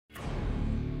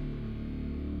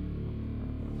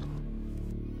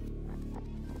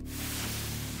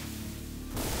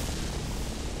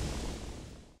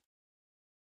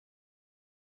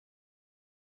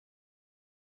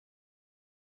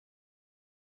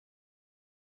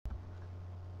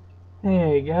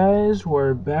Hey guys,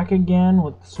 we're back again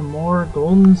with some more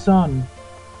Golden Sun.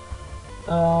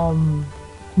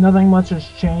 Nothing much has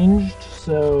changed,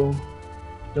 so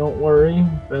don't worry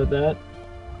about that.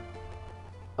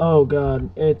 Oh god,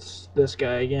 it's this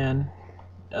guy again.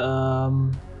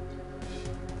 Um,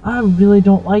 I really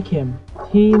don't like him.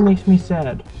 He makes me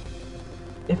sad.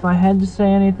 If I had to say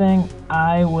anything,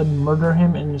 I would murder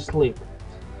him in his sleep.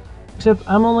 Except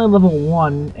I'm only level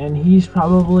 1, and he's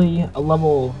probably a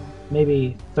level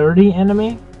maybe 30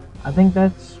 enemy. I think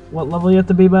that's what level you have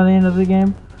to be by the end of the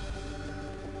game.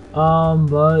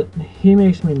 But he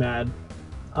makes me mad.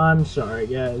 I'm sorry,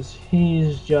 guys.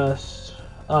 He's just,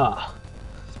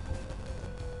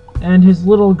 And his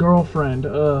little girlfriend,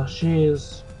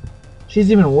 she's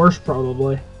even worse,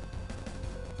 probably.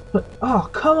 But, oh,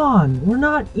 come on! We're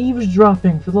not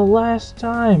eavesdropping for the last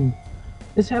time!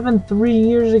 This happened 3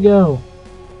 years ago!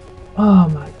 Oh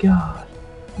my god.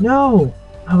 No!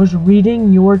 I was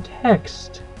reading your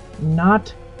text,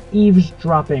 not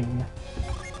eavesdropping.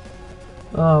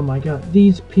 Oh my god,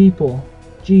 these people.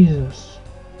 Jesus.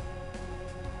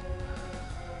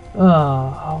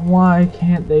 Why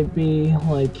can't they be,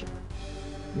 like...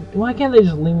 Why can't they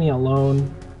just leave me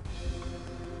alone?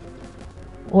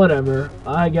 Whatever.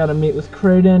 I gotta meet with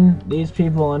Kraden. These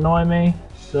people annoy me,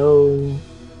 so...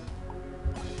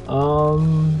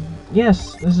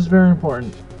 Yes, this is very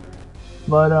important.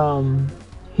 But,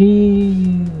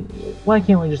 why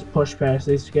can't we just push past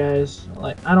these guys?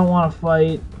 Like, I don't want to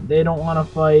fight. They don't want to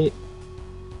fight.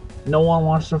 No one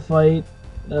wants to fight.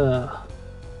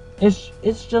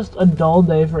 It's just a dull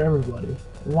day for everybody.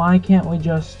 Why can't we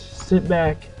just sit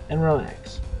back and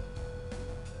relax?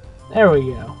 There we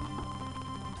go.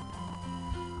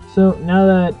 So now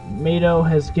that Mado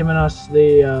has given us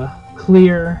the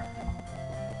clear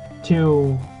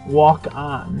to walk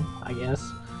on, I guess.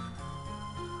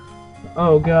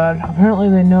 Oh god, apparently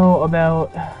they know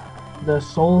about the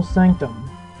Sol Sanctum,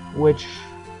 which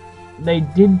they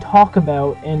did talk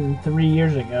about in 3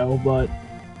 years ago, but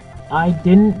I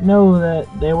didn't know that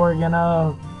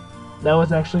that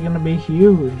was actually gonna be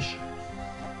huge.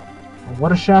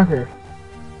 What a shocker.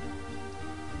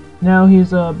 Now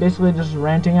he's basically just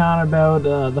ranting on about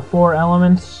the 4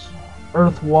 elements: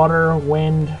 earth, water,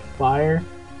 wind, fire.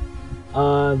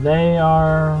 They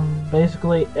are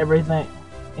basically everything.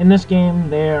 In this game,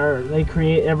 they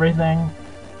create everything,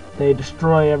 they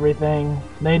destroy everything,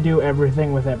 they do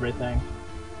everything with everything.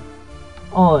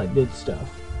 All that good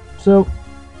stuff. So,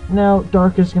 now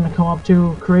Dark is going to come up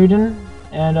to Kraden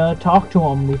and talk to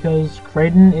him, because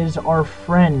Kraden is our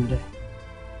friend.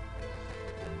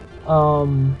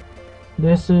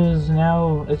 This is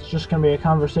now, it's just going to be a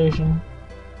conversation.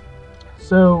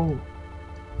 So,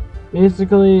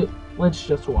 basically, let's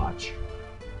just watch.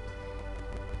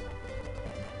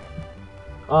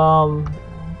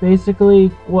 Basically,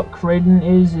 what Kraden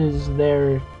is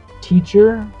their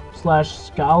teacher slash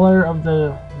scholar of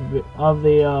the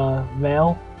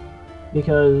Veil,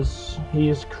 because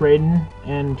he's Kraden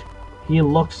and he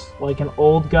looks like an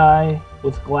old guy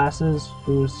with glasses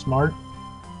who's smart,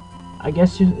 I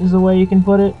guess is the way you can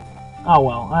put it. Oh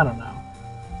well, I don't know.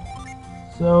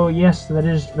 So yes, that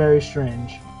is very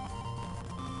strange.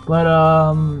 But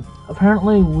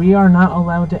apparently we are not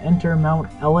allowed to enter Mount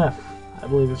Aleph, I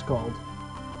believe it's called.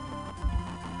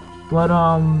 But,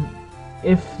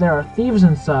 if there are thieves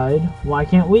inside, why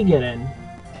can't we get in?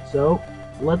 So,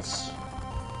 let's...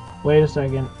 Wait a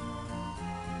second.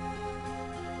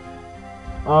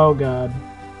 Oh god.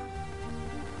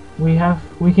 We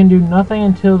can do nothing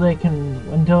until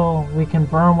we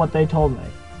confirm what they told me.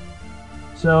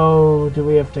 So, do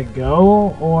we have to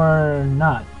go, or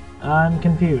not? I'm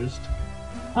confused.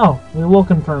 Oh, we will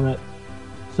confirm it.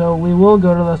 So we will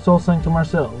go to the Sol Sanctum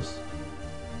ourselves.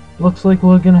 Looks like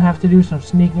we're gonna have to do some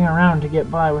sneaking around to get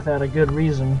by without a good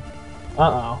reason.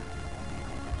 Uh-oh.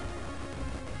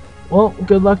 Well,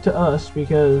 good luck to us,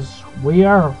 because we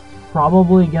are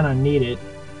probably gonna need it.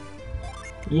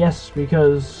 Yes,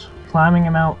 because climbing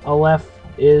Mount Aleph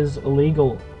is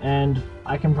illegal, and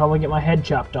I can probably get my head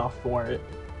chopped off for it.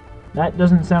 That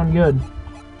doesn't sound good.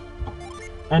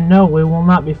 And no, we will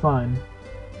not be fine.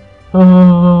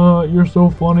 You're so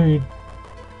funny,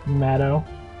 Mado.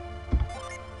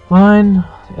 Fine,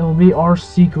 it will be our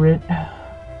secret,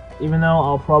 even though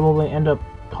I'll probably end up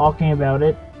talking about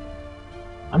it.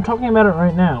 I'm talking about it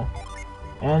right now.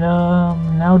 And,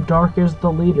 now Dark is the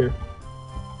leader.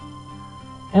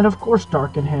 And of course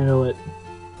Dark can handle it.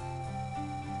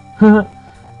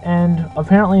 And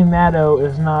apparently Mado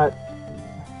is not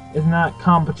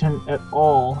competent at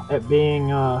all at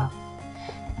being,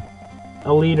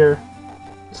 a leader.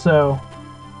 So,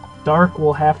 Dark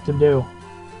will have to do.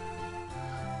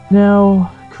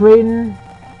 Now, Kraden,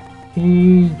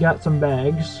 he got some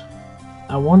bags.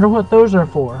 I wonder what those are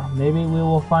for. Maybe we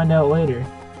will find out later.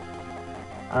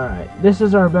 Alright, this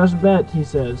is our best bet, he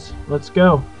says. Let's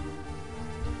go.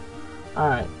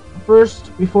 Alright,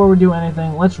 first, before we do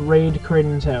anything, let's raid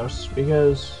Kraden's house,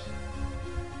 because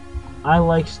I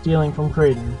like stealing from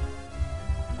Kraden.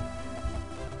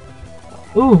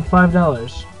 Ooh,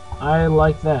 $5. I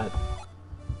like that.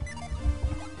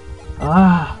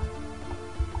 Ah.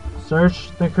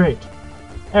 Search the crate.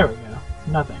 There we go.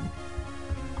 Nothing.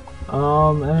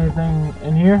 Anything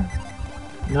in here?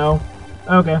 No.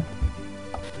 Okay.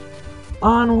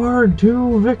 Onward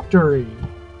to victory.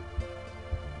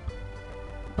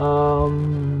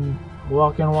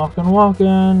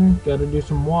 Walking. Gotta do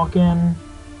some walking.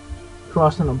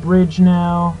 Crossing a bridge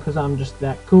now, because I'm just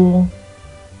that cool.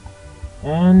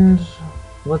 And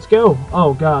let's go.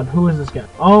 Oh god, who is this guy?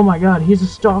 Oh my god, he's a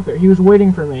stalker. He was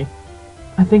waiting for me.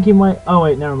 I think he might... Oh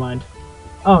wait, never mind.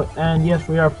 Oh, and yes,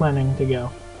 we are planning to go.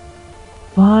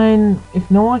 Fine. If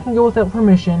no one can go without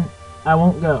permission, I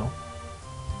won't go.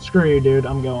 Screw you, dude.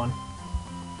 I'm going.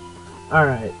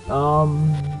 Alright,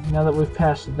 now that we've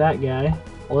passed that guy,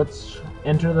 let's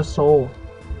enter the Sol.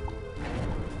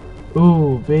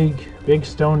 Ooh, big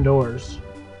stone doors.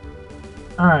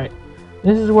 Alright,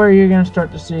 this is where you're gonna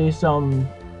start to see some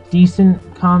decent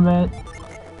combat.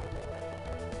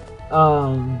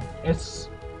 It's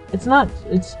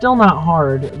still not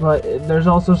hard, but there's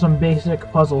also some basic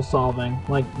puzzle solving,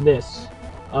 like this.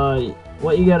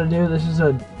 What you gotta do, this is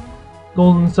a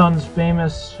Golden Sun's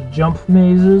famous jump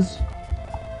mazes.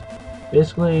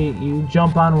 Basically, you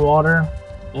jump on water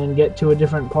and get to a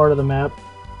different part of the map.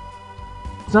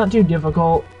 It's not too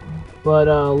difficult, but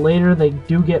later they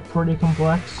do get pretty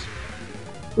complex.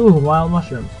 Ooh, wild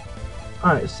mushrooms.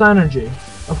 Alright, synergy.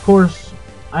 Of course,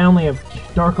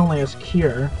 Dark only has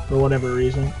cure, for whatever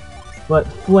reason. But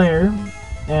flare,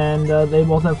 and they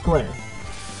both have flare.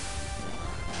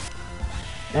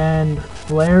 And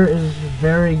flare is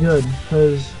very good,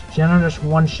 because Jenna just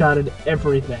one-shotted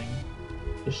everything.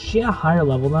 Is she a higher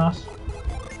level than us?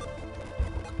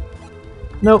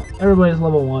 Nope, everybody's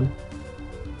level 1.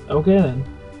 Okay then.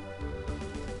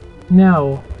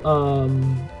 Now,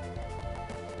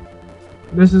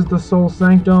 this is the Sol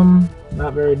Sanctum,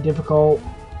 not very difficult.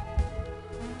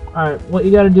 Alright, what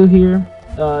you gotta do here,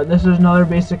 this is another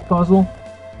basic puzzle.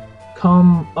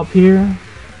 Come up here.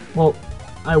 Well,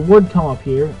 I would come up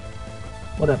here.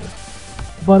 Whatever.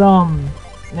 But,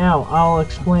 now, I'll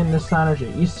explain this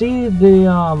synergy. You see the,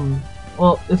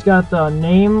 well, it's got the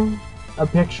name, a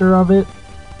picture of it,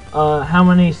 how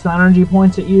many synergy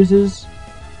points it uses,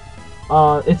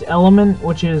 its element,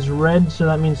 which is red, so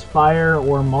that means fire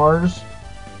or Mars,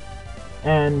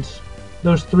 and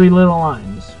those 3 little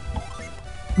lines.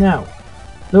 Now,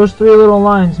 those 3 little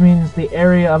lines means the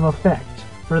area of effect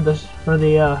for the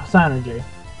synergy.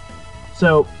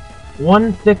 So,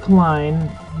 one thick line,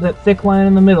 that thick line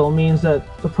in the middle means that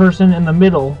the person in the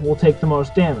middle will take the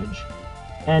most damage.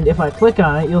 And if I click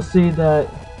on it, you'll see that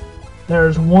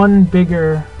there's one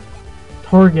bigger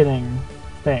targeting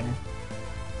thing.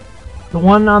 The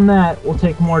one on that will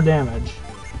take more damage.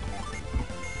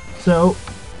 So,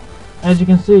 as you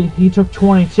can see, he took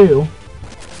 22,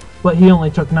 but he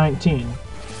only took 19.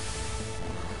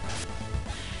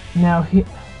 Now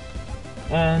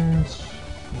and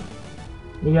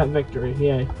we got victory,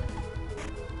 yay.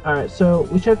 Alright, so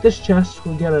we check this chest,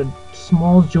 we get a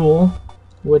small jewel,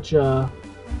 which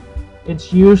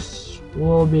its use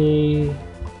will be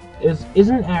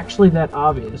isn't actually that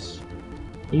obvious.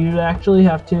 You actually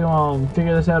have to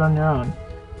figure this out on your own.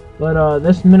 But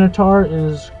this Minotaur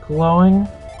is glowing,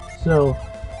 so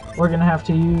we're gonna have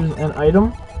to use an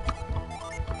item.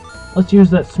 Let's use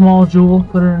that small jewel,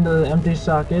 put her into the empty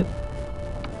socket,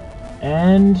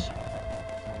 and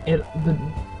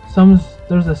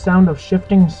there's a sound of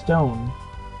shifting stone.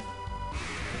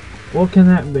 What can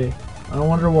that be? I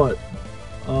wonder what.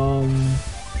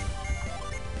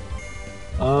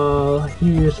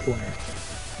 Use flare.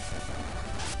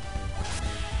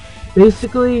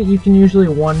 Basically, you can usually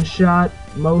one-shot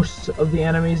most of the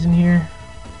enemies in here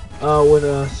with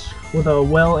a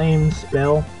well-aimed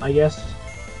spell, I guess.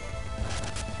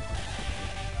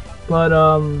 But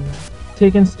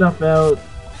taking stuff out,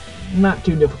 not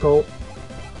too difficult.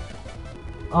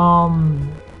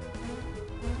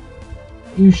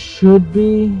 You should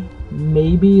be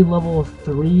maybe level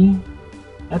 3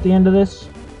 at the end of this.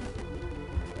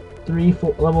 3,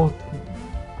 4,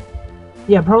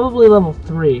 yeah, probably level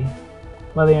 3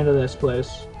 by the end of this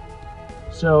place.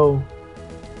 So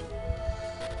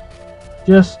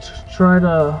just try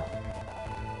to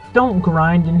don't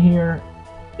grind in here.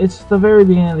 it's the very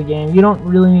beginning of the game. You don't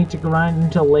really need to grind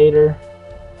until later.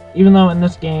 Even though in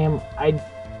this game,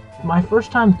 my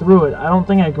first time through it, I don't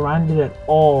think I grinded at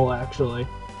all, actually.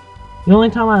 The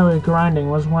only time I was grinding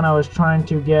was when I was trying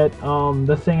to get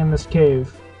the thing in this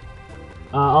cave.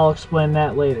 I'll explain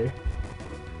that later.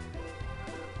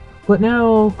 But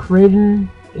now, Kraden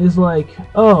is like,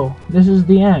 oh, this is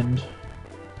the end.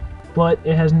 But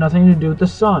it has nothing to do with the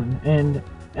sun, and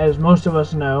as most of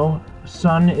us know,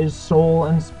 sun is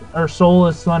soul, or soul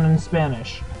is sun in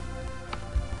Spanish.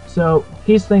 So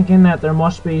he's thinking that there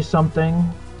must be something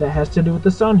that has to do with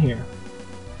the sun here.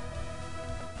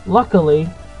 Luckily,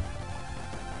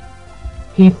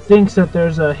 he thinks that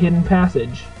there's a hidden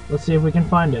passage. Let's see if we can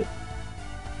find it.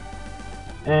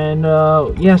 And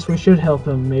yes, we should help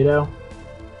him, Mado.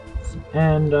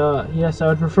 And yes, I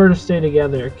would prefer to stay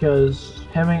together, because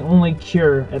having only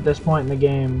Cure at this point in the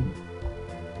game,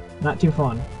 not too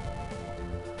fun.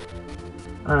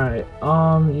 Alright,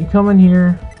 you come in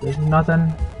here, there's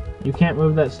nothing. You can't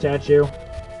move that statue,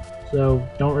 so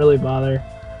don't really bother.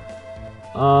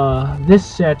 This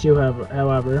statue,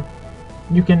 however,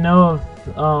 you can know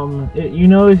if, you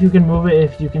know if you can move it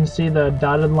if you can see the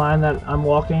dotted line that I'm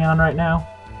walking on right now.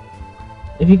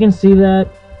 If you can see that,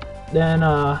 then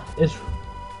it's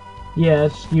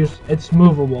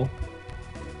movable.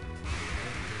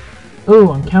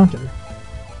 Ooh, encounter.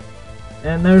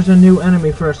 And there's a new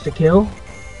enemy for us to kill.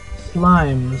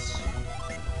 Slimes.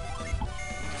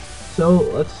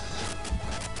 So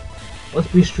let's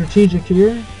be strategic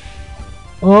here.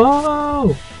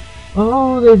 Oh,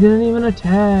 they didn't even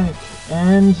attack.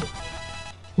 And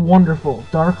wonderful.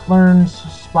 Dark learns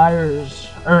Squire's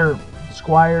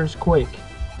Quake.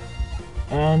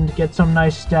 And get some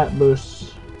nice stat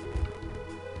boosts.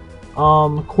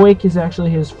 Quake is actually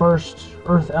his first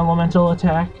Earth Elemental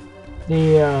attack.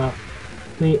 The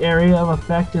area of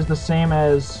effect is the same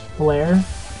as Flare.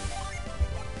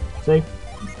 See?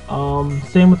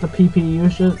 Same with the PP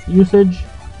usage.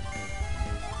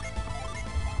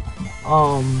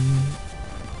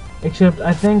 Except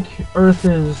I think Earth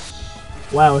is,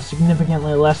 wow,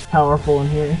 significantly less powerful in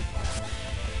here.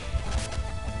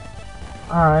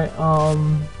 Alright,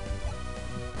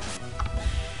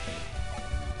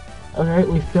 okay,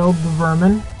 we filled the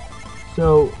vermin.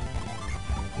 So,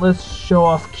 let's show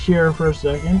off Cure for a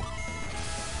second.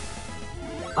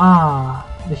 Ah,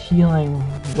 the healing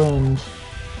wind.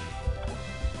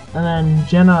 And then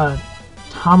Jenna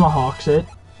tomahawks it.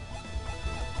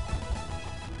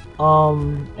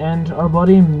 And our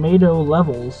buddy Mado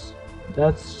levels.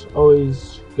 That's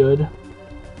always good.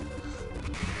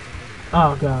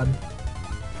 Oh god.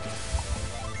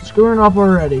 Screwing up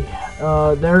already.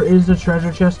 There is a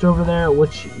treasure chest over there,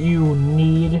 which you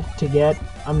need to get.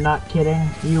 I'm not kidding.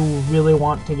 You really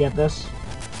want to get this.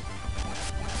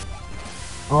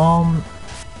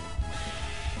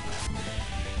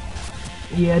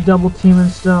 Yeah, double team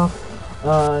and stuff.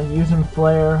 Using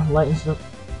flare, light and stuff.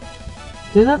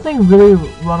 Did that thing really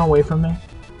run away from me?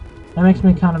 That makes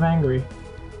me kind of angry.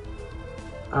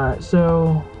 Alright,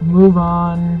 so move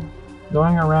on.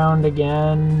 Going around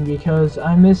again because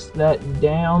I missed that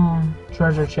damn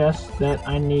treasure chest that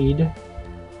I need.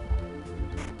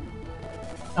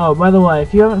 Oh, by the way,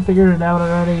 if you haven't figured it out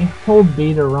already, hold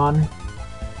B to run.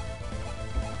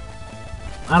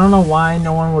 I don't know why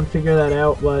no one would figure that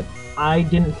out, but I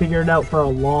didn't figure it out for a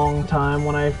long time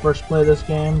when I first played this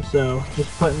game, so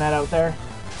just putting that out there.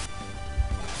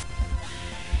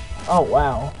 Oh,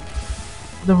 wow.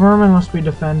 The vermin must be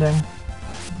defending.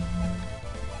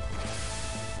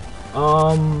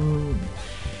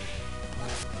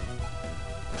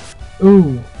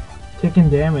 Ooh, taking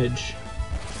damage.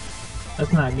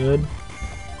 That's not good.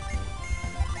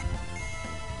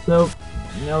 So,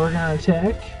 now we're gonna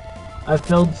attack. I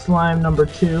filled slime number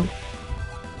 2.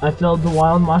 I filled the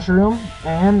wild mushroom,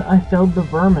 and I filled the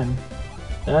vermin.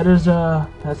 That's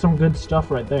some good stuff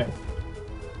right there.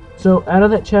 So, out of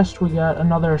that chest we got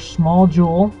another small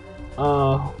jewel.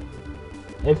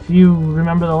 If you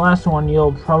remember the last one,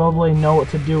 you'll probably know what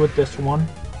to do with this one.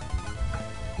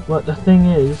 But the thing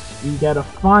is, you gotta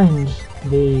find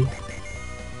the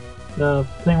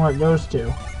thing where it goes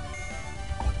to.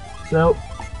 So,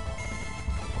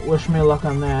 wish me luck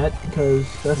on that, because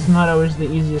that's not always the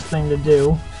easiest thing to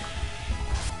do.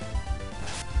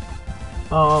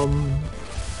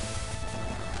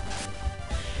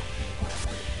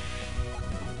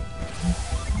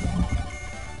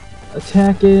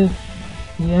 Attack it.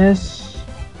 Yes.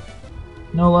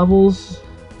 No levels.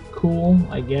 Cool,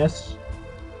 I guess.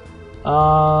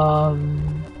 Oh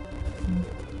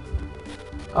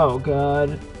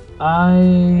god.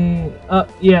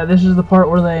 Yeah, this is the part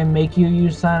where they make you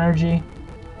use Synergy.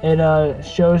 It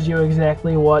shows you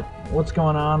exactly what's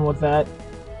going on with that.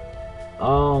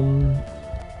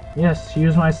 Yes,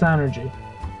 use my synergy.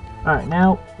 Alright,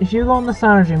 now, if you go in the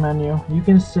synergy menu, you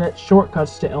can set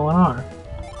shortcuts to L and R.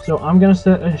 So I'm going to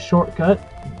set a shortcut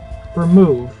for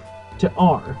move to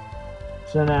R.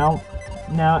 So now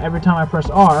every time I press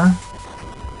R,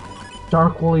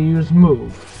 Dark will use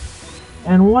move.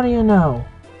 And what do you know?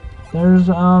 There's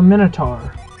a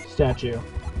Minotaur statue.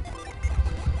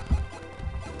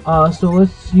 So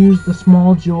let's use the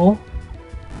small jewel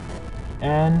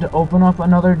and open up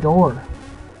another door.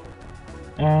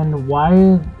 And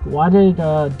why did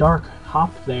Dark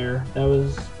hop there? That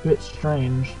was a bit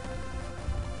strange.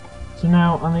 So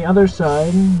now on the other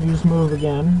side, use move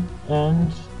again,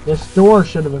 and this door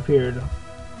should have appeared,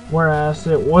 whereas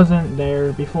it wasn't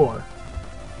there before.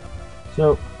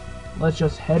 So let's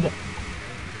just head.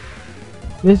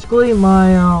 Basically,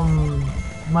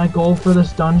 my goal for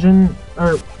this dungeon,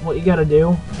 or what you gotta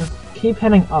do, just keep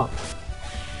heading up.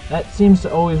 That seems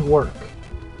to always work.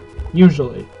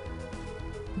 Usually.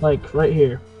 Like, right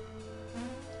here.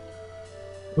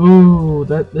 Ooh,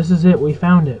 this is it, we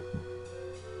found it.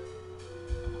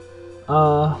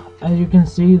 As you can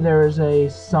see, there is a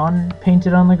sun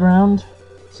painted on the ground,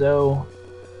 so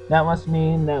that must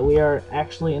mean that we are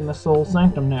actually in the Sol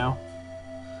Sanctum now.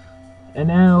 And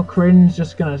now Kraden's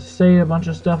just gonna say a bunch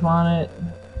of stuff on it.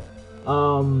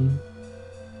 And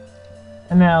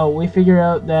now we figure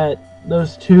out that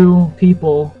those two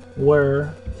people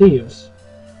were thieves.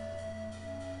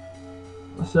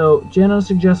 So Jano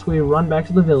suggests we run back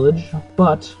to the village,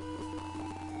 but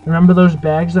remember those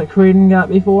bags that Kraden got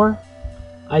before?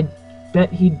 I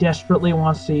bet he desperately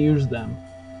wants to use them,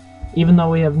 even though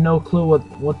we have no clue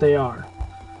what they are.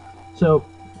 So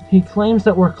he claims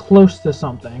that we're close to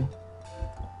something.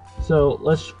 So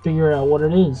let's figure out what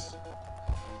it is.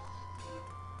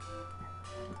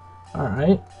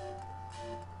 Alright.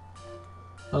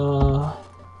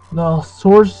 The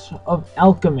source of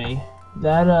alchemy.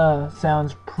 That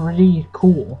sounds pretty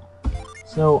cool.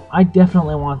 So I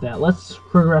definitely want that. Let's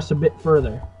progress a bit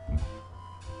further.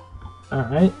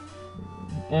 Alright.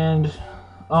 And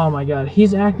oh my god,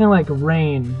 he's acting like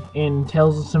Rain in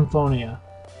Tales of Symphonia.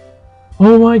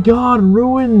 Oh my god,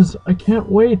 ruins! I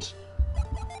can't wait!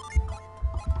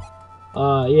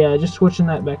 Yeah, just switching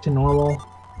that back to normal.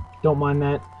 Don't mind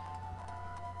that.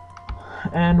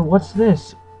 And what's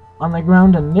this? On the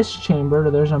ground in this chamber,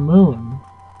 there's a moon.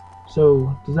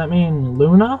 So, does that mean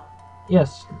Luna?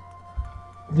 Yes.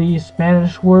 The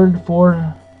Spanish word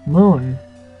for moon.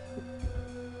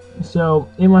 So,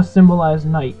 it must symbolize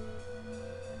night.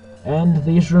 And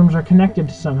these rooms are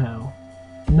connected somehow.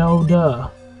 No duh.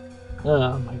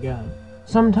 Oh my god.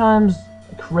 Sometimes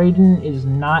Kraden is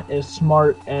not as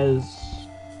smart as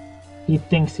he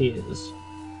thinks he is.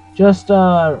 Just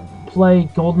play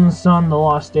Golden Sun: The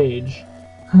Lost Age.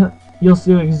 You'll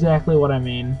see exactly what I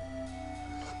mean.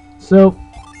 So,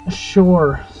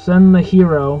 sure, send the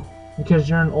hero, because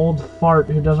you're an old fart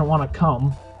who doesn't want to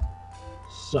come.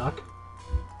 Suck.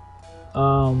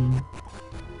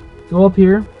 Go up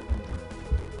here,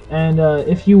 and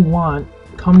if you want,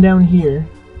 come down here,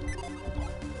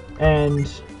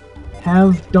 and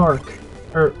have Dark,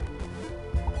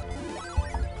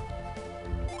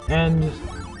 and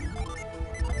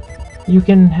you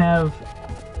can have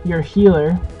your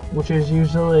healer, which is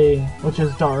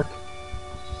Dark,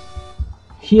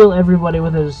 heal everybody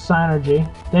with his synergy,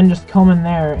 then just come in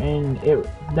there and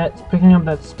picking up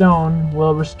that stone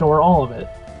will restore all of it.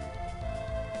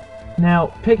 Now,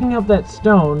 picking up that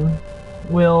stone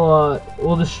will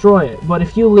destroy it, but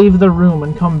if you leave the room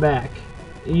and come back,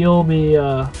 you'll be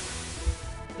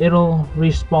it'll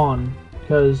respawn,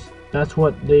 because that's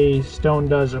what the stone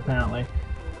does apparently.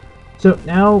 So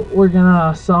now we're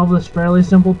gonna solve this fairly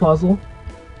simple puzzle.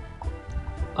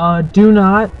 Do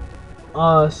not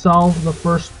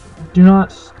push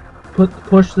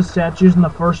the statues in the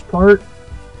first part.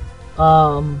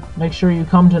 Make sure you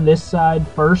come to this side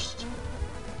first,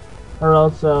 or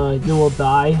else you will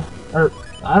die. Or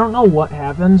I don't know what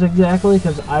happens exactly,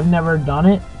 because I've never done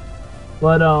it,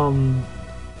 but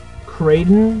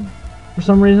Kraden for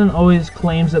some reason always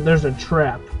claims that there's a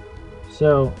trap,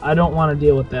 so I don't want to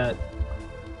deal with that.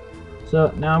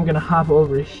 So now I'm gonna hop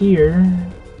over here.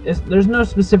 There's no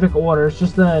specific order, it's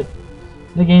just that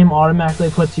the game automatically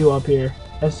puts you up here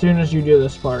as soon as you do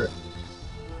this part.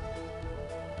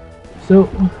 So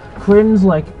Kraden's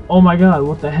like, oh my god,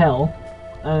 what the hell?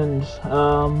 And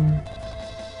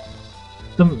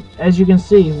as you can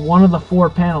see, one of the 4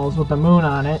 panels with the moon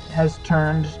on it has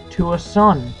turned to a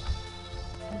sun.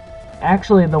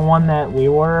 Actually, the one that we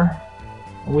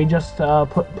just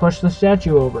pushed the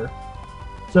statue over.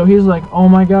 So he's like, oh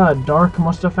my god, Dark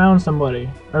must have found somebody,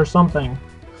 or something.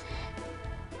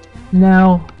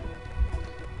 Now,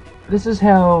 this is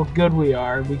how good we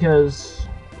are, because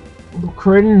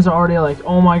Kraden's already like,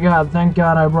 oh my god, thank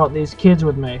god I brought these kids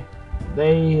with me.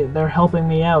 They're helping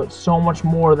me out so much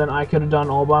more than I could have done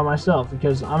all by myself,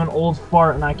 because I'm an old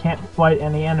fart and I can't fight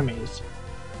any enemies.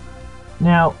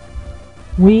 Now,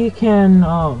 we can,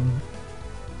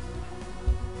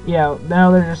 yeah,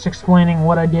 now they're just explaining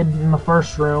what I did in the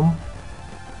first room.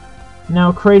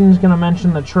 Now Kraden's gonna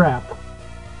mention the trap.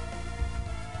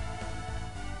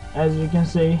 As you can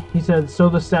see, he said, so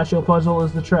the statue puzzle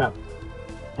is the trap.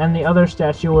 And the other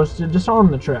statue was to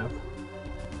disarm the trap.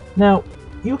 Now,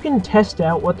 you can test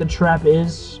out what the trap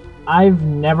is. I've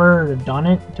never done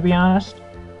it, to be honest.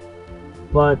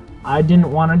 But I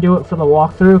didn't want to do it for the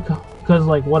walkthrough, because,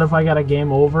 like, what if I got a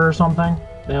game over or something?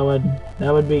 That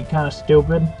would be kind of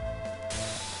stupid.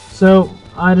 So,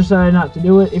 I decided not to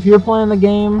do it. If you're playing the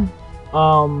game,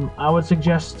 I would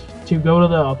suggest to go to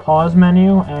the pause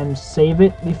menu and save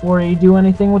it before you do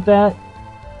anything with that.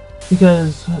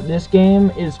 Because this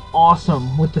game is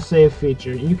awesome with the save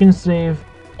feature. You can save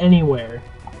anywhere.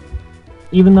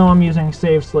 Even though I'm using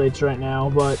save slates right now,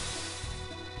 but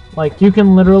like you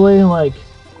can literally, like,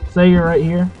 say you're right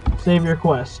here, save your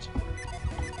quest.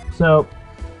 So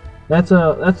that's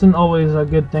always a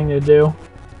good thing to do.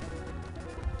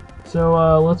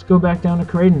 So let's go back down to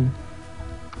Kraden.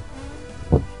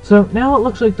 So now it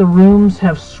looks like the rooms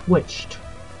have switched.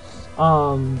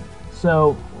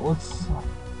 So let's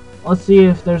see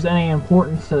if there's any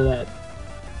importance to that.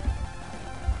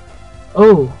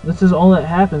 Oh, this is all that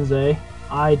happens, eh?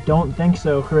 I don't think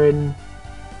so, Kraden.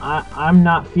 I'm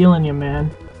not feeling you,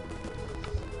 man.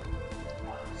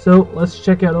 So let's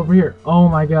check out over here. Oh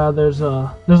my god, there's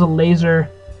a laser.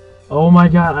 Oh my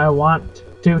god, I want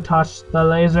to touch the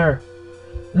laser.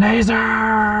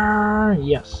 Laser!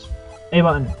 Yes. A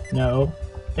button. No.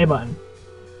 A button.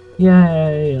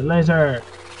 Yay, laser.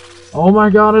 Oh my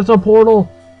god, it's a portal.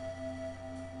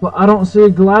 But I don't see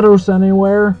GLaDOS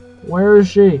anywhere. Where is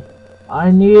she?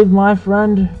 I need my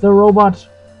friend, the robot.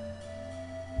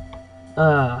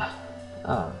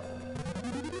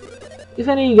 If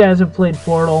any of you guys have played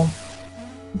Portal,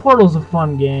 Portal's a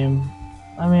fun game.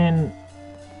 I mean,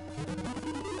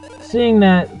 seeing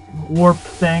that warp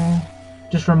thing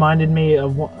just reminded me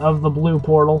of the blue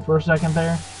Portal for a second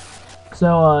there.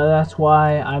 So, that's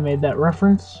why I made that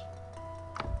reference.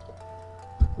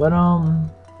 But,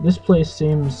 this place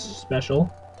seems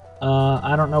special.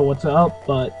 I don't know what's up,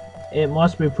 but it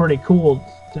must be pretty cool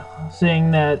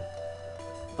seeing that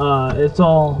it's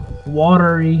all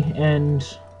watery and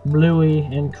bluey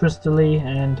and crystally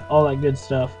and all that good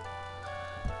stuff.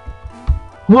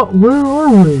 What? Where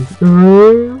are we?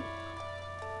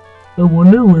 I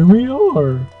wonder where we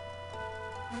are.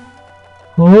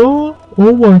 Huh?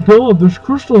 Oh my god, there's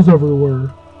crystals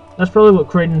everywhere. That's probably what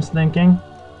Kraden's thinking.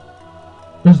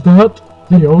 Is that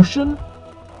the ocean?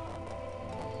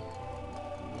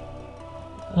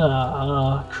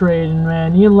 Kraden,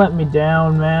 man, you let me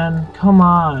down, man. Come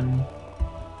on.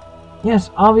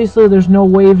 Yes, obviously there's no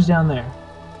waves down there.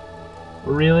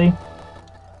 Really?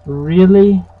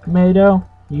 Really, Mado?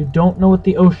 You don't know what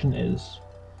the ocean is.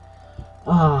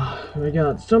 Oh my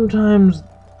god, sometimes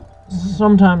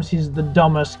he's the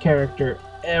dumbest character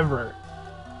ever.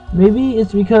 Maybe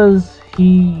it's because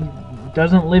he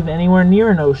doesn't live anywhere near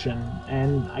an ocean,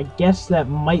 and I guess that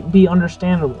might be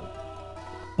understandable.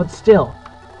 But still,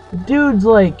 the dude's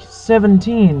like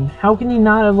 17. How can he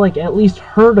not have, like, at least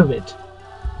heard of it?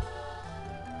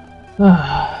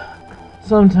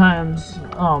 Sometimes,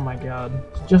 oh my god,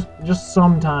 just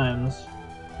sometimes.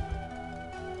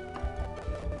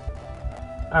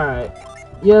 Alright,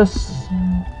 yes.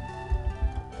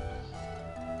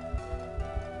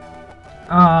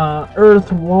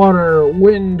 Earth, water,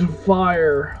 wind,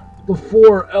 fire. The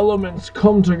four elements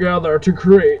come together to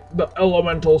create the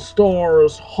elemental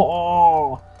stars.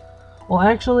 Ha! Well,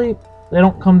 actually, they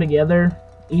don't come together.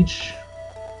 Each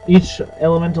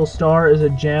elemental star is a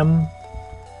gem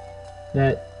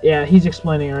that, yeah, he's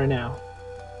explaining it right now.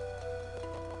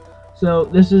 So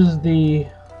this is the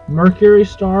Mercury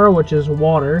star, which is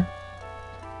water.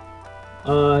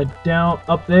 Down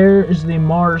up there is the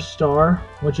Mars star,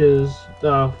 which is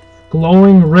the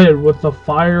glowing red with the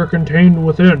fire contained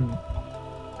within.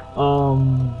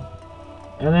 And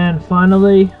then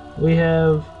finally we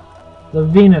have the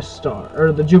Venus star,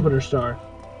 or the Jupiter star,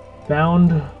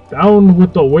 bound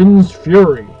with the wind's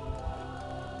fury.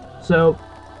 So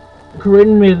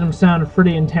Kraden made them sound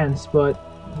pretty intense, but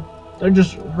they're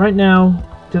just, right now,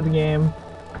 to the game,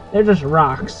 they're just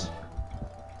rocks.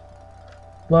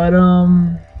 But,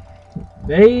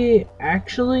 They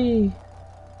actually...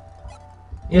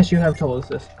 Yes, you have told us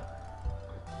this.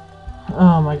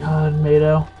 Oh my god,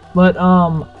 Mado. But,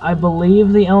 I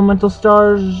believe the elemental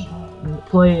stars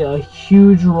play a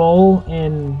huge role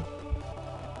in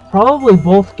probably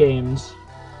both games.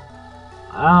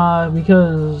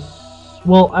 Because,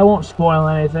 well, I won't spoil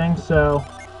anything, so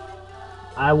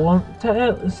I won't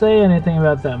say anything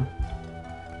about them.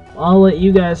 I'll let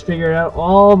you guys figure it out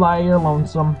all by your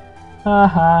lonesome.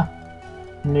 Haha.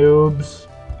 Noobs.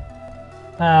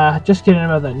 Just kidding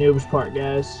about that noobs part,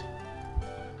 guys.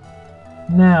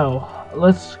 Now,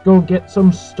 let's go get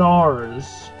some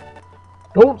stars.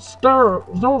 Don't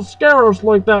scare us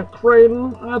like that,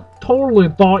 Kraden. I totally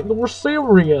thought you were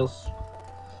serious.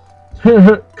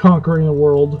 Conquering the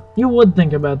world. You would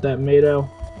think about that, Mado.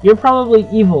 You're probably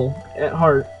evil at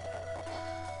heart.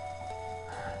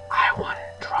 I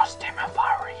wouldn't trust him if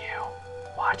I were you.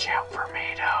 Watch out for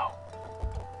Mado.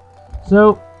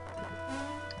 So,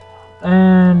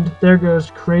 and there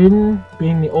goes Kraden,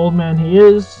 being the old man he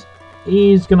is.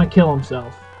 He's gonna kill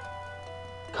himself.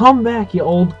 Come back, you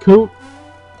old coot.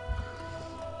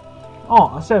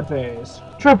 Oh, a sad face.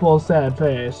 Triple sad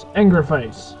face. Anger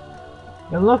face.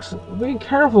 It looks... Be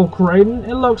careful, Kraden.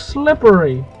 It looks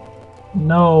slippery.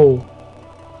 No.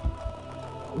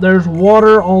 There's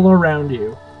water all around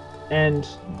you. And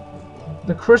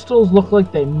the crystals look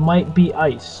like they might be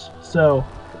ice. So,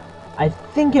 I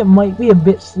think it might be a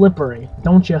bit slippery.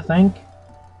 Don't you think?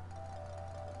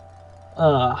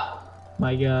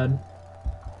 My god.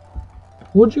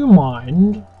 Would you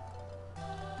mind?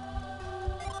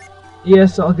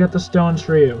 Yes, I'll get the stones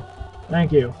for you.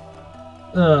 Thank you.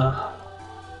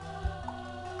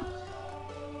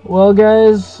 Well,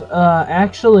 guys,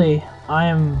 actually, I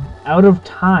am out of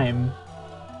time.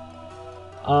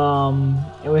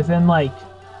 Within, like,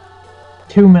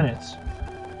 2 minutes.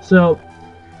 So,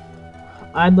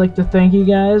 I'd like to thank you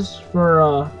guys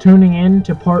for, tuning in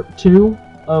to part 2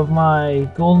 of my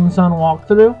Golden Sun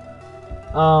walkthrough.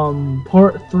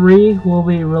 Part 3 will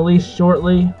be released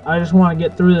shortly. I just want to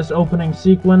get through this opening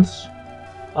sequence.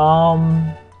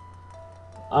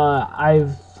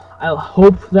 I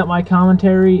hope that my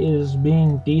commentary is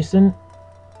being decent,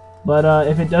 but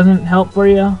if it doesn't help for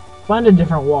you, find a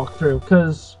different walkthrough,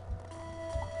 cause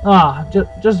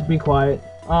just be quiet.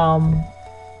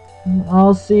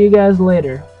 I'll see you guys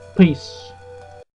later. Peace.